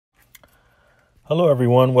Hello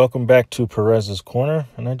everyone, welcome back to Perez's Corner,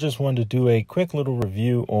 and I just wanted to do a quick little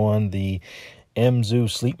review on the MZOO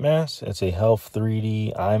sleep mask. It's a Health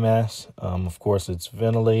 3D eye mask. Of course, it's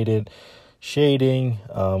ventilated, shading,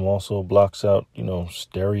 also blocks out,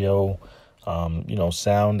 stereo,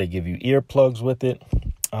 sound. They give you earplugs with it.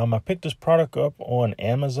 I picked this product up on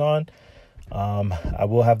Amazon. I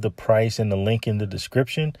will have the price and the link in the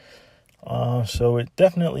description. So it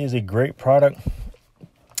definitely is a great product.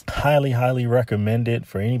 Highly recommend it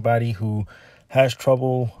for anybody who has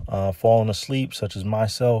trouble falling asleep, such as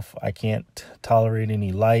myself. I can't tolerate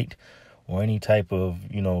any light or any type of,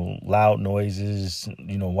 loud noises,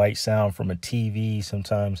 white sound from a TV.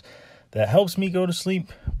 Sometimes that helps me go to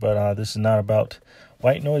sleep, but this is not about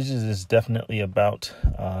white noises. It's definitely about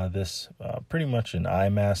this pretty much an eye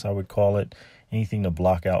mask, I would call it, anything to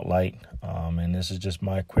block out light. And this is just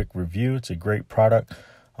my quick review. It's a great product.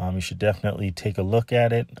 You should definitely take a look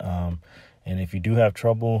at it. And if you do have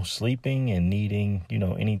trouble sleeping and needing,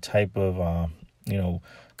 any type of,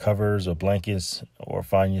 covers or blankets, or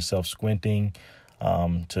find yourself squinting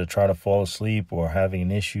to try to fall asleep, or having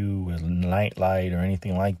an issue with night light or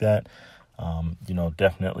anything like that,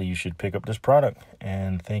 definitely you should pick up this product.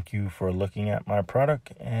 And thank you for looking at my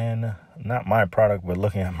product, and not my product, but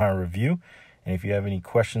looking at my review. And if you have any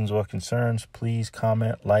questions or concerns, please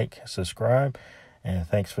comment, like, subscribe. And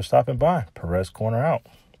thanks for stopping by. Perez Corner out.